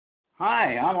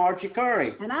Hi, I'm Archie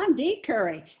Curry. And I'm Dee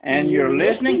Curry. And you're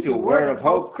listening to Word of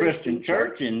Hope Christian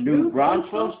Church in New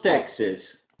Braunfels, Texas.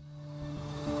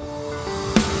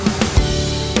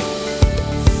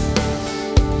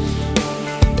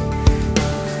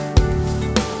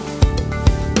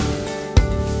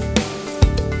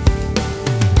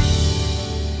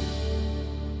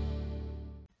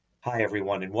 Hi,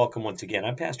 everyone, and welcome once again.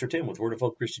 I'm Pastor Tim with Word of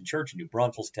Hope Christian Church in New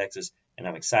Braunfels, Texas, and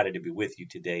I'm excited to be with you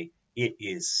today. It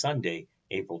is Sunday,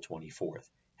 April 24th.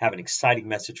 I have an exciting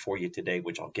message for you today,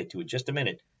 which I'll get to in just a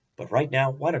minute. But right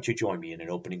now, why don't you join me in an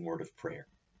opening word of prayer?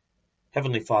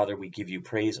 Heavenly Father, we give you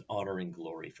praise, honor, and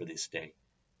glory for this day.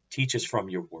 Teach us from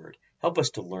your word. Help us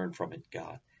to learn from it,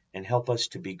 God, and help us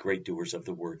to be great doers of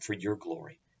the word for your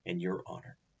glory and your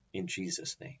honor. In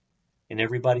Jesus' name. And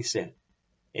everybody said,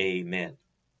 Amen.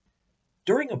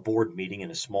 During a board meeting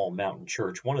in a small mountain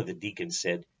church, one of the deacons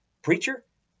said, "Preacher,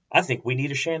 I think we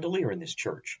need a chandelier in this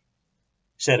church."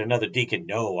 Said another deacon,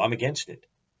 "No, I'm against it."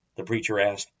 The preacher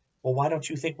asked, "Well, why don't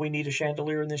you think we need a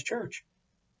chandelier in this church?"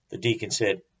 The deacon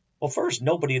said, "Well, first,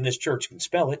 nobody in this church can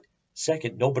spell it.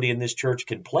 Second, nobody in this church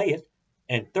can play it.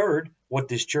 And third, what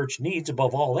this church needs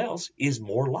above all else is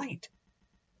more light."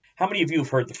 How many of you have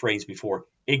heard the phrase before,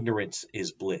 ignorance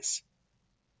is bliss?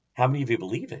 How many of you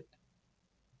believe it?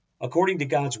 According to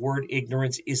God's word,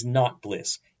 ignorance is not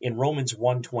bliss. In Romans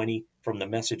 1:20 from the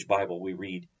Message Bible we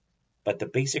read, "But the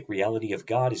basic reality of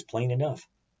God is plain enough.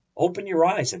 Open your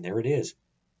eyes and there it is."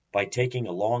 By taking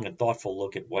a long and thoughtful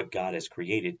look at what God has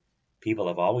created, people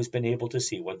have always been able to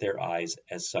see what their eyes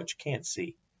as such can't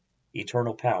see.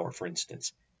 Eternal power, for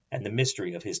instance, and the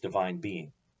mystery of his divine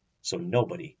being. So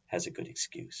nobody has a good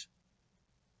excuse.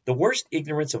 The worst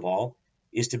ignorance of all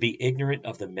is to be ignorant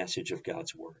of the message of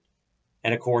God's word.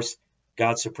 And of course,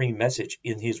 God's supreme message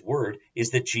in his word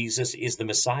is that Jesus is the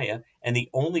Messiah and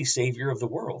the only Savior of the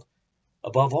world.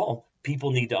 Above all, people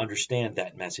need to understand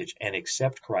that message and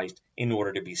accept Christ in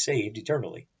order to be saved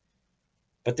eternally.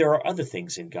 But there are other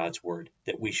things in God's word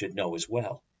that we should know as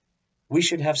well. We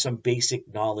should have some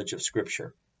basic knowledge of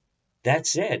Scripture. That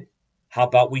said, how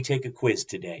about we take a quiz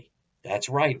today? That's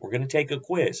right, we're going to take a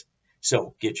quiz.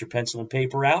 So get your pencil and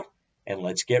paper out. And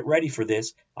let's get ready for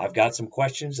this. I've got some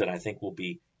questions that I think will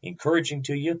be encouraging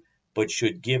to you, but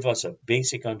should give us a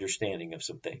basic understanding of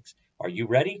some things. Are you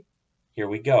ready? Here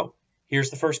we go.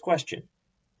 Here's the first question.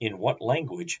 In what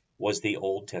language was the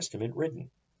Old Testament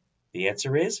written? The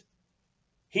answer is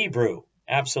Hebrew.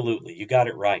 Absolutely, you got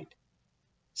it right.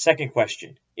 Second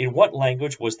question. In what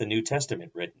language was the New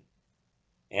Testament written?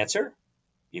 Answer?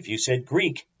 If you said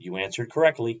Greek, you answered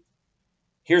correctly.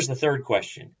 Here's the third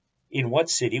question. In what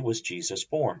city was Jesus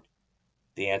born?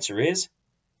 The answer is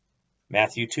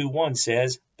Matthew 2:1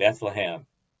 says Bethlehem.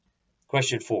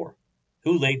 Question 4.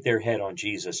 Who laid their head on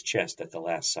Jesus' chest at the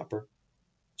Last Supper?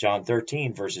 John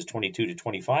 13 verses 22 to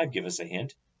 25 give us a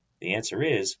hint. The answer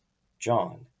is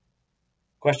John.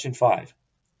 Question 5.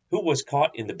 Who was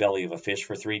caught in the belly of a fish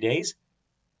for 3 days?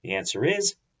 The answer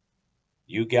is,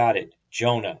 you got it,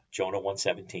 Jonah, Jonah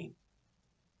 1:17.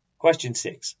 Question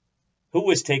 6. Who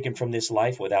was taken from this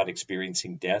life without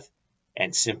experiencing death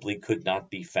and simply could not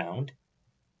be found?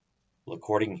 Well,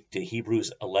 according to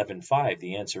Hebrews 11:5,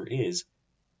 the answer is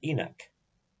Enoch.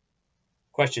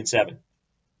 Question 7.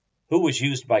 Who was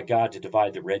used by God to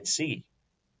divide the Red Sea?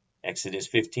 Exodus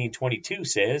 15:22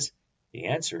 says the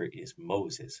answer is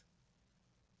Moses.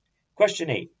 Question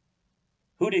 8.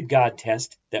 Who did God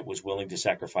test that was willing to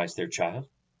sacrifice their child?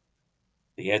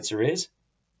 The answer is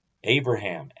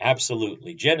Abraham,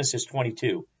 absolutely. Genesis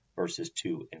 22, verses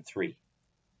 2 and 3.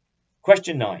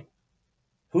 Question 9.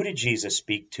 Who did Jesus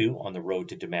speak to on the road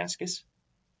to Damascus?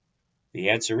 The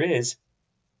answer is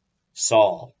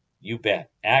Saul. You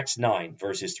bet. Acts 9,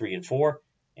 verses 3 and 4,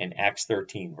 and Acts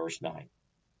 13, verse 9.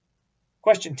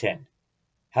 Question 10.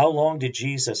 How long did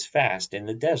Jesus fast in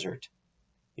the desert?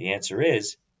 The answer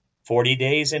is 40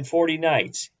 days and 40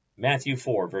 nights. Matthew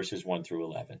 4, verses 1 through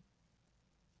 11.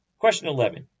 Question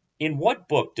 11. In what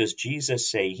book does Jesus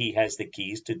say he has the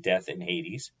keys to death and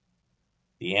Hades?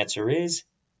 The answer is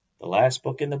the last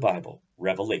book in the Bible,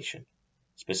 Revelation,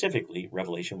 specifically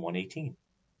Revelation 1:18.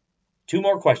 2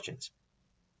 more questions.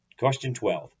 Question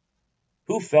 12.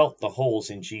 Who felt the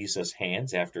holes in Jesus'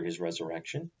 hands after his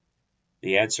resurrection?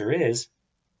 The answer is,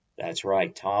 that's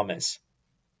right, Thomas.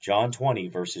 John 20,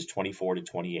 verses 24 to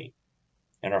 28.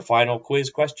 And our final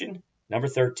quiz question, number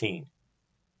 13.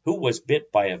 Who was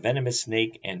bit by a venomous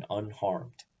snake and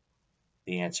unharmed?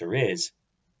 The answer is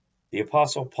the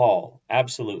Apostle Paul.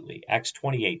 Absolutely. Acts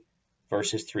 28,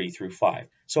 verses 3 through 5.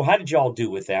 So how did y'all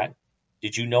do with that?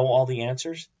 Did you know all the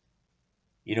answers?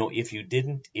 You know, if you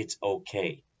didn't, it's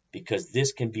okay. because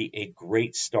this can be a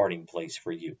great starting place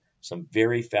for you. Some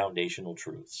very foundational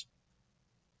truths.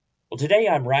 Well, today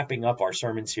I'm wrapping up our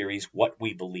sermon series, What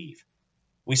We Believe.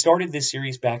 We started this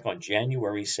series back on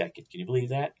January 2nd. Can you believe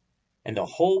that? And the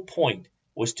whole point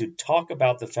was to talk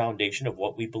about the foundation of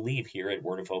what we believe here at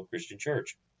Word of Hope Christian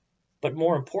Church. But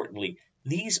more importantly,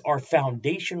 these are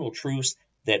foundational truths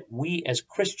that we as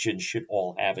Christians should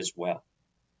all have as well.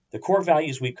 The core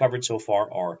values we've covered so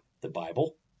far are the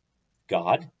Bible,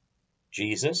 God,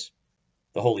 Jesus,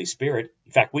 the Holy Spirit.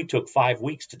 In fact, we took 5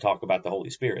 weeks to talk about the Holy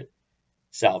Spirit.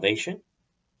 Salvation,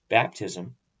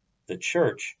 baptism, the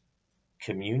church,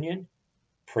 communion,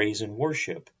 praise and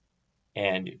worship,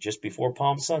 and just before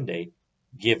Palm Sunday,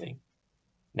 giving.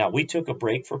 Now, we took a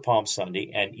break for Palm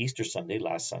Sunday and Easter Sunday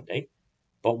last Sunday,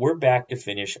 but we're back to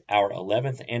finish our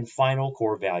 11th and final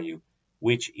core value,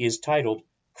 which is titled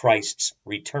Christ's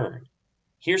Return.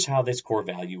 Here's how this core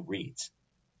value reads.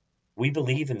 We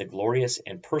believe in the glorious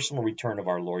and personal return of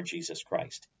our Lord Jesus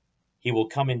Christ. He will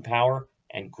come in power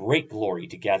and great glory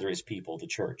to gather his people, the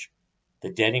church.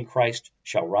 The dead in Christ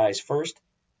shall rise first,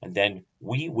 and then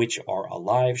we which are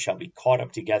alive shall be caught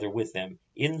up together with them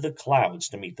in the clouds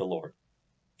to meet the Lord.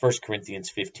 1 Corinthians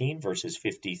 15, verses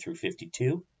 50 through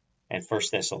 52, and 1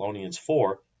 Thessalonians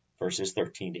 4, verses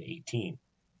 13 to 18.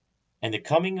 And the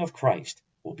coming of Christ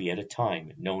will be at a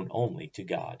time known only to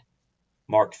God.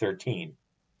 Mark 13,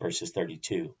 verses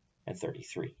 32 and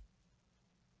 33.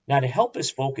 Now, to help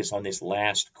us focus on this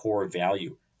last core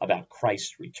value about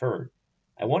Christ's return,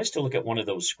 I want us to look at one of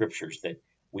those scriptures that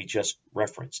we just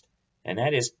referenced, and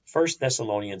that is 1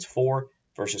 Thessalonians 4,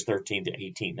 verses 13 to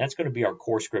 18. That's going to be our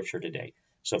core scripture today.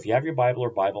 So if you have your Bible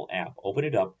or Bible app, open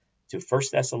it up to 1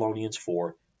 Thessalonians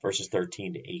 4, verses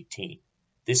 13 to 18.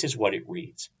 This is what it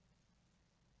reads.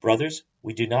 Brothers,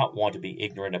 we do not want to be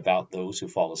ignorant about those who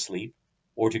fall asleep,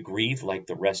 or to grieve like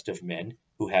the rest of men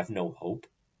who have no hope.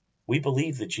 We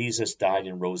believe that Jesus died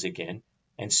and rose again,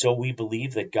 and so we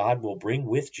believe that God will bring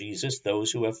with Jesus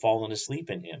those who have fallen asleep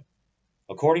in him.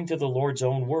 According to the Lord's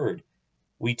own word,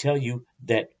 we tell you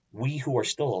that we who are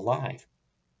still alive,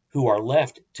 who are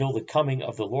left till the coming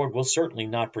of the Lord, will certainly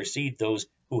not precede those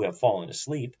who have fallen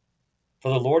asleep.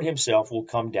 For the Lord himself will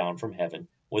come down from heaven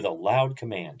with a loud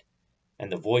command,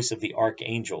 and the voice of the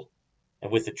archangel,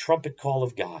 and with the trumpet call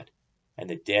of God, and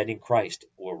the dead in Christ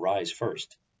will rise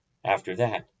first. After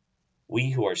that, we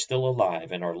who are still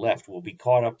alive and are left will be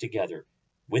caught up together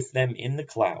with them in the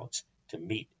clouds to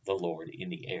meet the Lord in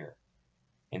the air.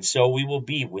 And so we will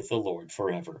be with the Lord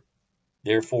forever.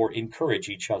 Therefore, encourage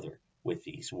each other with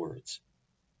these words.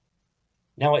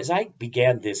 Now, as I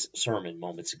began this sermon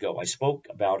moments ago, I spoke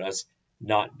about us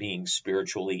not being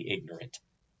spiritually ignorant.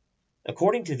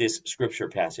 According to this scripture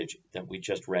passage that we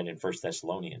just read in 1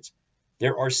 Thessalonians,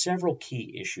 there are several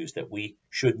key issues that we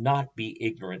should not be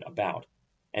ignorant about,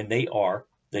 and they are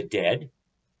the dead,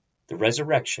 the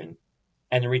resurrection,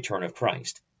 and the return of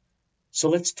Christ. So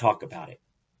let's talk about it.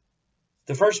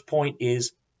 The first point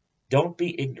is, don't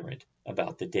be ignorant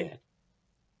about the dead.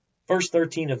 Verse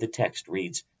 13 of the text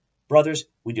reads, Brothers,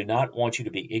 we do not want you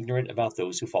to be ignorant about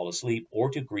those who fall asleep, or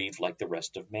to grieve like the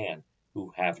rest of man,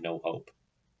 who have no hope.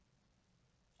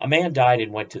 A man died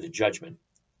and went to the judgment.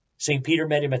 St. Peter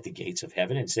met him at the gates of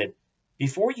heaven and said,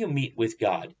 Before you meet with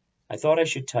God, I thought I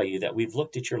should tell you that we've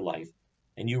looked at your life,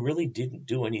 and you really didn't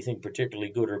do anything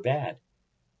particularly good or bad.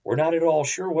 We're not at all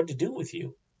sure what to do with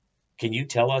you. Can you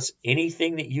tell us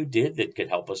anything that you did that could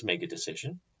help us make a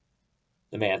decision?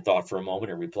 The man thought for a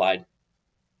moment and replied,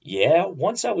 Yeah,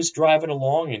 once I was driving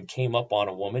along and came up on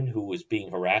a woman who was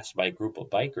being harassed by a group of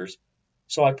bikers.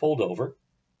 So I pulled over,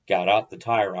 got out the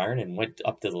tire iron, and went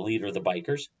up to the leader of the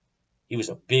bikers. He was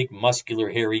a big, muscular,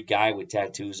 hairy guy with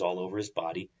tattoos all over his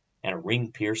body and a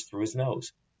ring pierced through his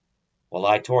nose. Well,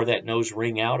 I tore that nose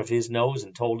ring out of his nose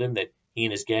and told him that he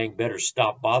and his gang better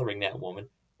stop bothering that woman,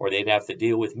 or they'd have to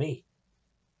deal with me.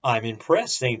 I'm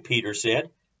impressed, St. Peter said.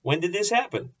 When did this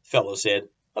happen? The fellow said,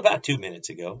 About 2 minutes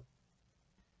ago.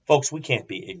 Folks, we can't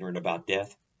be ignorant about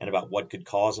death and about what could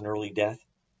cause an early death.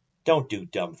 Don't do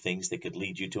dumb things that could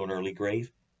lead you to an early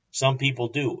grave. Some people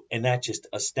do, and that just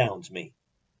astounds me.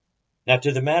 Now,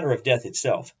 to the matter of death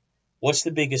itself, what's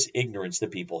the biggest ignorance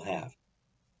that people have?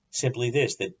 Simply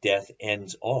this, that death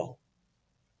ends all.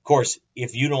 Of course,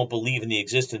 if you don't believe in the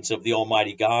existence of the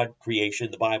Almighty God, creation,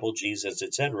 the Bible, Jesus,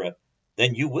 etc.,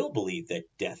 then you will believe that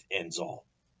death ends all.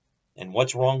 And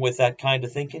what's wrong with that kind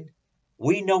of thinking?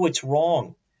 We know it's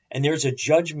wrong, and there's a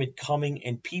judgment coming,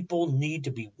 and people need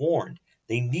to be warned.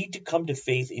 They need to come to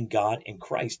faith in God and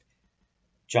Christ.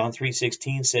 John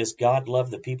 3:16 says, God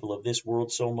loved the people of this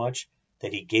world so much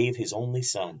that he gave his only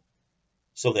son.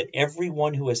 so that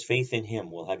everyone who has faith in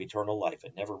him will have eternal life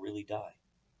and never really die.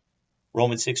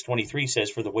 Romans 6:23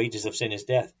 says, "For the wages of sin is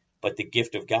death, but the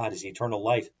gift of God is eternal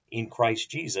life in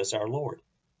Christ Jesus our Lord."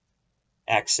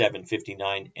 Acts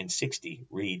 7:59 and 60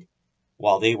 read,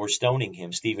 "While they were stoning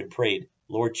him, Stephen prayed,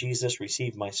 'Lord Jesus,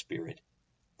 receive my spirit.'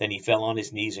 Then he fell on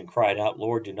his knees and cried out,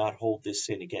 'Lord, do not hold this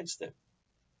sin against them.'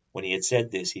 When he had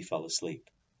said this, he fell asleep."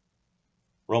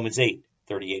 Romans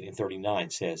 8:38 and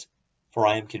 39 says, "For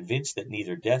I am convinced that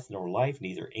neither death nor life,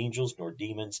 neither angels nor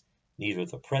demons, neither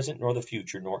the present nor the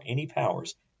future, nor any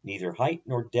powers, neither height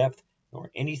nor depth, nor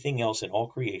anything else in all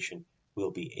creation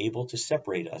will be able to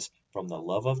separate us from the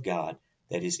love of God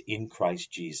that is in Christ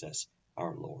Jesus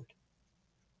our Lord."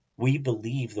 We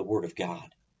believe the Word of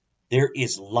God. There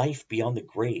is life beyond the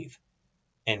grave,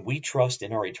 and we trust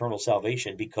in our eternal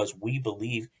salvation because we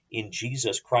believe in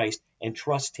Jesus Christ and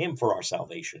trust him for our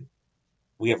salvation.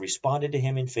 We have responded to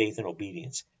him in faith and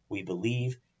obedience. We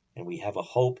believe, and we have a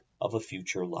hope of a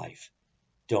future life.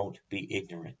 Don't be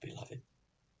ignorant, beloved.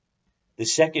 The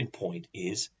second point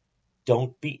is,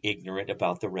 don't be ignorant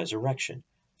about the resurrection.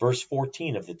 Verse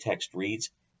 14 of the text reads,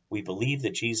 "We believe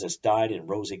that Jesus died and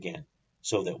rose again,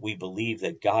 so that we believe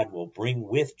that God will bring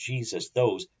with Jesus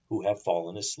those who have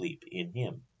fallen asleep in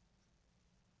him."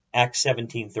 Acts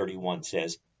 17:31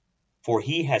 says, "For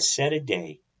he has set a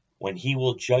day when he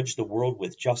will judge the world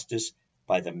with justice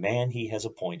by the man he has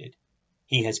appointed.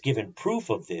 He has given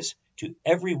proof of this to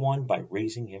everyone by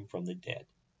raising him from the dead."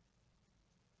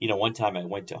 One time I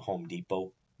went to Home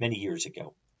Depot many years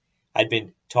ago. I'd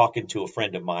been talking to a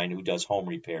friend of mine who does home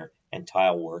repair and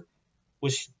tile work,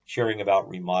 was sharing about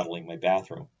remodeling my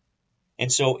bathroom.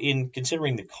 And so in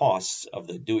considering the costs of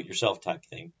the do-it-yourself type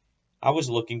thing, I was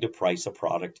looking to price a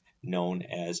product known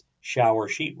as shower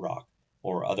sheetrock,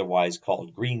 or otherwise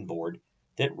called green board,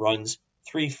 that runs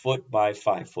 3 foot by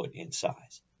 5 foot in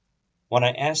size. When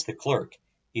I asked the clerk,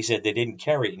 he said they didn't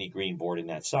carry any green board in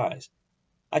that size.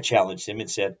 I challenged him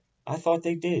and said, "I thought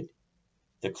they did."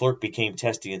 The clerk became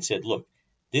testy and said, "Look,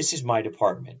 this is my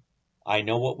department. I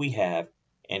know what we have,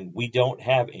 and we don't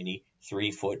have any 3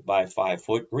 foot by 5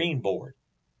 foot green board."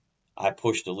 I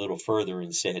pushed a little further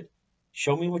and said,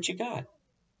 "Show me what you got."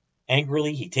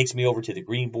 Angrily, he takes me over to the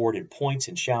green board and points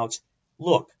and shouts,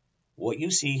 "Look, what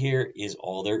you see here is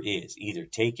all there is. Either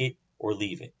take it or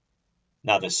leave it."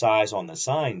 Now the size on the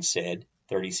sign said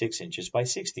 36 inches by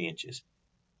 60 inches.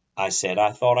 I said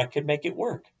I thought I could make it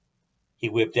work. He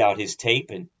whipped out his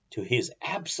tape, and to his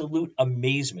absolute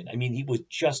amazement, he was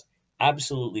just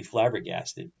absolutely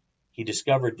flabbergasted, he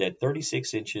discovered that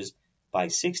 36 inches by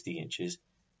 60 inches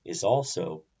is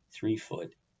also 3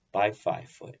 foot by 5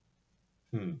 foot.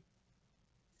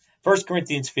 1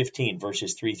 Corinthians 15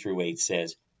 verses 3 through 8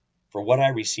 says, "For what I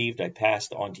received I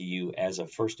passed on to you as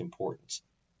of first importance,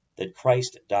 that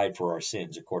Christ died for our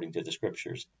sins according to the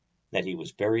Scriptures, that he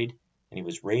was buried, and he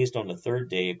was raised on the third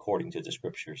day according to the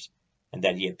Scriptures, and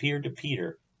that he appeared to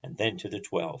Peter and then to the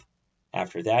 12.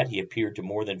 After that he appeared to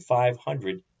more than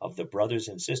 500 of the brothers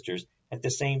and sisters at the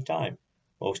same time,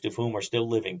 most of whom are still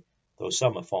living, though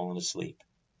some have fallen asleep.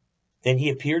 Then he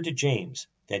appeared to James,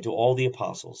 then to all the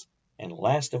apostles, and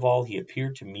last of all he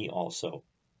appeared to me also,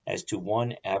 as to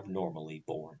one abnormally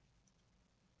born."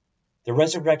 The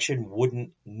resurrection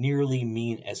wouldn't nearly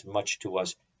mean as much to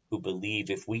us who believe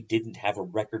if we didn't have a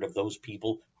record of those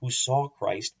people who saw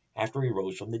Christ after he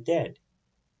rose from the dead.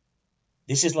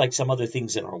 This is like some other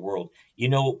things in our world. You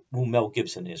know who Mel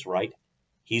Gibson is, right?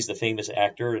 He's the famous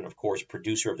actor and, of course,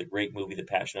 producer of the great movie The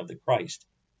Passion of the Christ.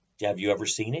 Have you ever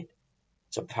seen it?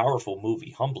 It's a powerful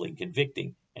movie, humbling,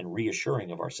 convicting, and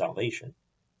reassuring of our salvation.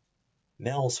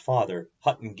 Mel's father,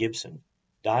 Hutton Gibson,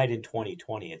 died in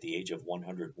 2020 at the age of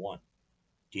 101.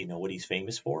 Do you know what he's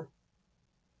famous for?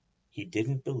 He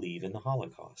didn't believe in the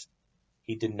Holocaust.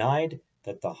 He denied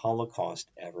that the Holocaust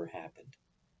ever happened.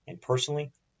 And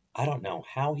personally, I don't know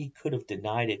how he could have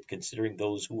denied it considering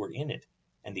those who were in it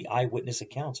and the eyewitness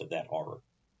accounts of that horror.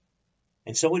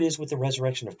 And so it is with the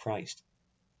resurrection of Christ.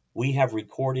 We have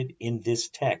recorded in this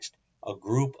text a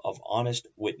group of honest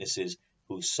witnesses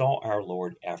who saw our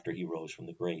Lord after he rose from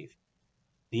the grave.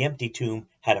 The empty tomb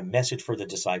had a message for the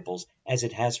disciples as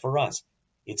it has for us.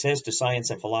 It says to science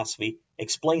and philosophy,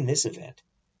 explain this event.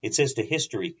 It says to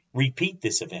history, repeat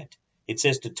this event. It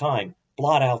says to time,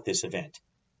 blot out this event.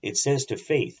 It says to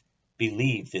faith,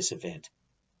 believe this event.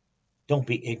 Don't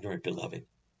be ignorant, beloved.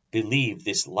 Believe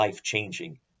this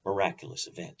life-changing, miraculous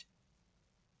event.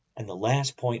 And the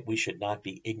last point we should not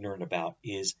be ignorant about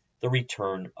is the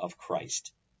return of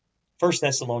Christ. 1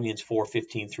 Thessalonians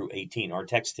 4:15 through 18, our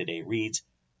text today reads,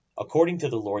 "According to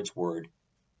the Lord's word,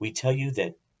 we tell you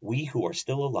that we who are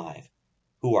still alive,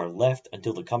 who are left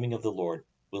until the coming of the Lord,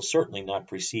 will certainly not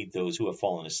precede those who have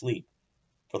fallen asleep.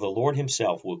 For the Lord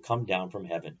himself will come down from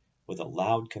heaven with a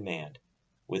loud command,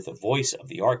 with the voice of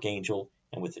the archangel,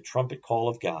 and with the trumpet call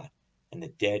of God, and the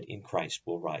dead in Christ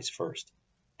will rise first.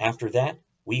 After that,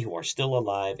 we who are still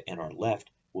alive and are left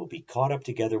will be caught up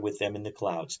together with them in the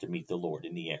clouds to meet the Lord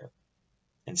in the air.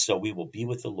 And so we will be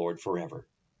with the Lord forever.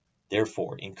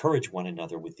 Therefore, encourage one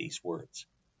another with these words.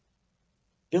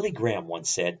 Billy Graham once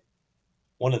said,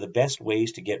 "One of the best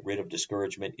ways to get rid of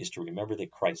discouragement is to remember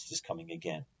that Christ is coming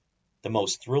again. The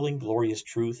most thrilling, glorious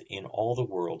truth in all the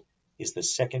world is the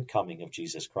second coming of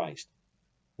Jesus Christ.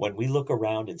 When we look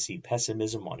around and see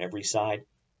pessimism on every side,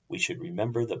 we should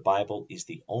remember the Bible is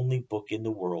the only book in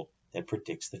the world that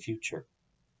predicts the future.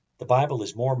 The Bible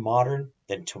is more modern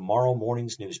than tomorrow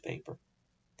morning's newspaper.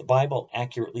 The Bible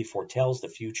accurately foretells the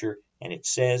future, and it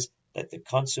says that the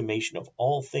consummation of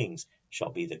all things shall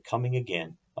be the coming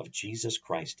again of Jesus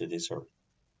Christ to this earth.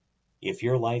 If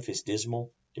your life is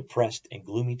dismal, depressed, and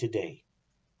gloomy today,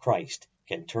 Christ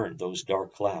can turn those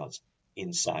dark clouds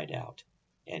inside out."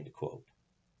 End quote.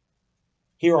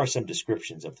 Here are some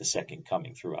descriptions of the second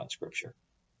coming throughout Scripture.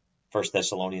 1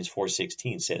 Thessalonians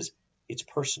 4:16 says it's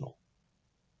personal.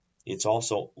 It's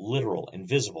also literal and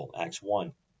visible, Acts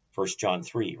 1, 1 John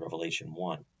 3, Revelation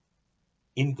 1.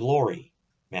 In glory,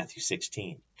 Matthew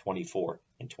 16:24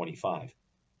 and 25.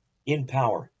 In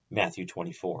power, Matthew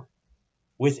 24.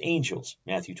 With angels,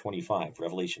 Matthew 25,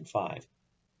 Revelation 5.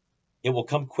 It will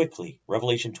come quickly,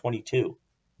 Revelation 22,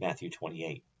 Matthew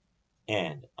 28.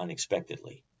 And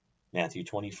unexpectedly, Matthew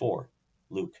 24,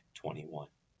 Luke 21.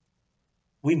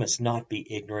 We must not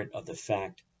be ignorant of the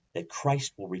fact that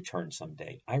Christ will return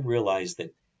someday. I realize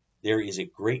that there is a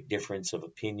great difference of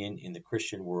opinion in the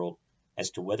Christian world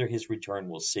as to whether his return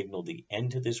will signal the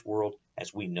end to this world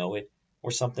as we know it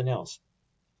or something else.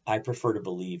 I prefer to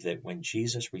believe that when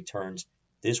Jesus returns,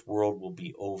 this world will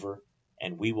be over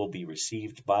and we will be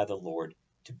received by the Lord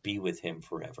to be with him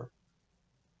forever.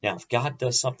 Now, if God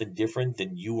does something different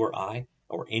than you or I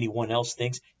or anyone else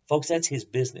thinks, folks, that's his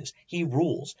business. He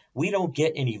rules. We don't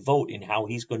get any vote in how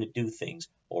he's going to do things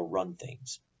or run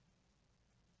things.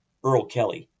 Earl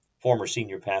Kelly, former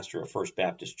senior pastor of First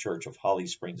Baptist Church of Holly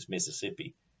Springs,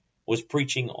 Mississippi, was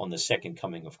preaching on the second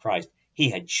coming of Christ. He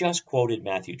had just quoted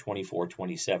Matthew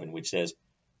 24:27, which says,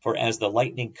 "For as the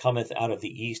lightning cometh out of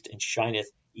the east and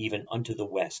shineth even unto the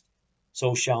west,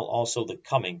 so shall also the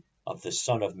coming of the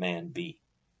Son of Man be."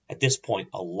 At this point,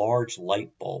 a large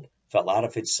light bulb fell out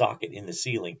of its socket in the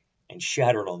ceiling and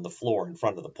shattered on the floor in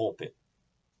front of the pulpit.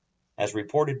 As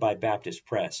reported by Baptist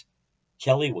Press,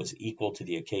 Kelly was equal to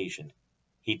the occasion.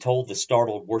 He told the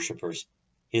startled worshipers,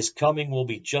 "His coming will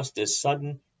be just as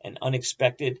sudden and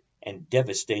unexpected and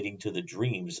devastating to the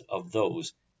dreams of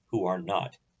those who are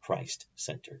not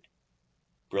Christ-centered."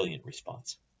 Brilliant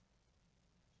response.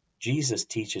 Jesus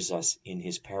teaches us in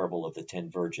his parable of the 10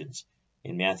 virgins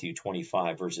in Matthew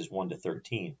 25, verses 1 to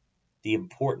 13, the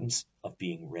importance of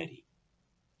being ready.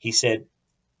 He said,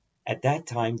 "At that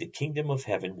time the kingdom of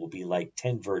heaven will be like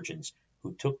 10 virgins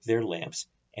who took their lamps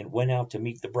and went out to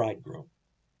meet the bridegroom.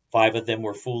 5 of them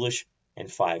were foolish,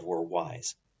 and 5 were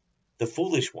wise. The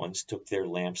foolish ones took their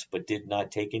lamps, but did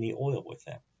not take any oil with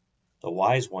them. The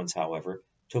wise ones, however,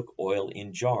 took oil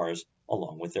in jars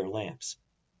along with their lamps.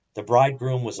 The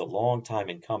bridegroom was a long time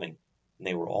in coming, and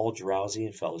they were all drowsy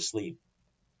and fell asleep.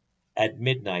 At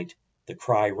midnight the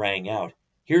cry rang out,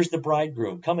 'Here's the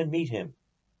bridegroom, come and meet him.'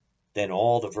 Then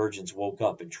all the virgins woke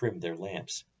up and trimmed their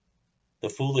lamps. The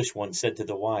foolish ones said to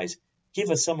the wise, 'Give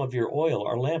us some of your oil,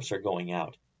 our lamps are going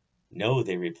out.' 'No,'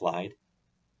 they replied,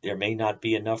 'there may not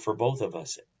be enough for both of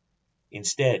us.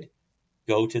 Instead,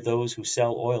 go to those who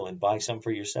sell oil and buy some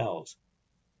for yourselves.'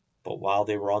 But while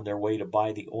they were on their way to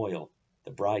buy the oil,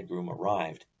 the bridegroom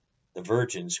arrived. The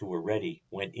virgins who were ready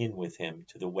went in with him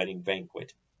to the wedding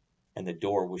banquet, and the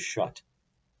door was shut.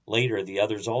 Later the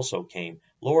others also came.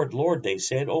 'Lord, Lord,' they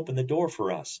said, 'open the door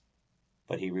for us.'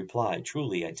 But he replied,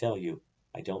 'Truly I tell you,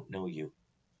 I don't know you.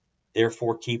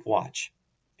 Therefore keep watch,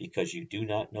 because you do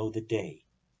not know the day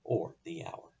or the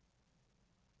hour.'"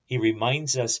 He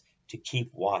reminds us to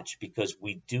keep watch because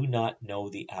we do not know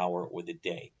the hour or the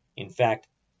day. In fact,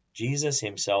 Jesus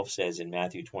himself says in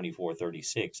Matthew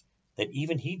 24:36 that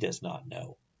even he does not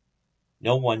know.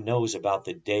 No one knows about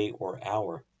the day or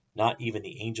hour, not even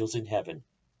the angels in heaven,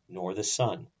 nor the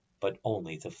Son, but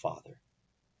only the Father.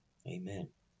 Amen.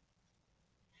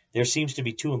 There seems to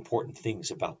be 2 important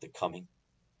things about the coming.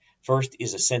 First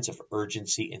is a sense of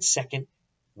urgency, and second,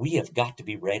 we have got to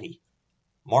be ready.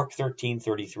 Mark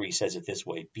 13:33 says it this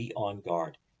way, "Be on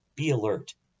guard, be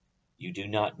alert. You do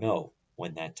not know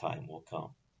when that time will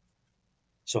come."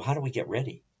 So how do we get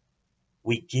ready?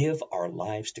 We give our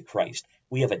lives to Christ.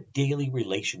 We have a daily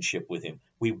relationship with Him.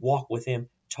 We walk with Him,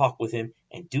 talk with Him,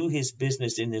 and do His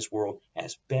business in this world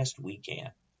as best we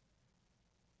can.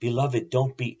 Beloved,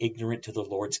 don't be ignorant to the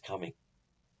Lord's coming.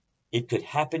 It could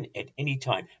happen at any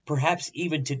time, perhaps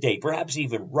even today, perhaps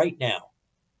even right now.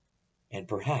 And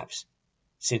perhaps,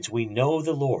 since we know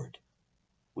the Lord,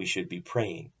 we should be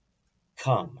praying,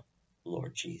 "Come,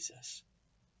 Lord Jesus."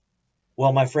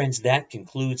 Well, my friends, that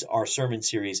concludes our sermon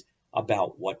series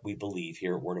about what we believe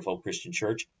here at Word of Hope Christian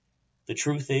Church. The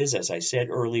truth is, as I said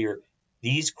earlier,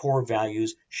 these core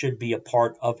values should be a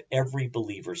part of every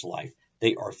believer's life.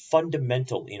 They are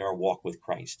fundamental in our walk with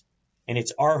Christ. And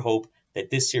it's our hope that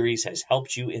this series has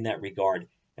helped you in that regard,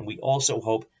 and we also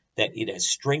hope that it has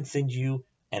strengthened you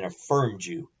and affirmed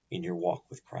you in your walk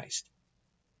with Christ.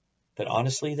 But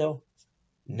honestly, though,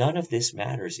 none of this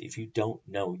matters if you don't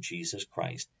know Jesus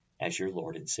Christ as your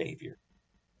Lord and Savior.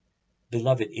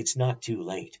 Beloved, it's not too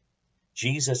late.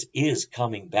 Jesus is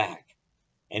coming back,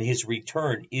 and His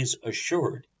return is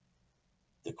assured.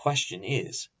 The question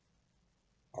is,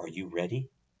 are you ready?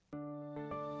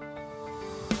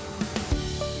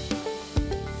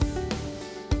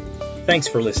 Thanks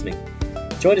for listening.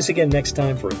 Join us again next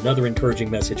time for another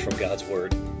encouraging message from God's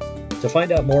Word. To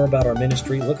find out more about our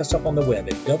ministry, look us up on the web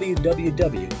at www.whccnb.org.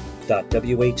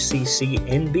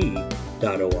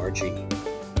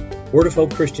 Word of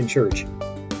Hope Christian Church.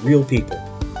 Real people,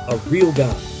 a real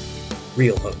God,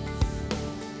 real hope.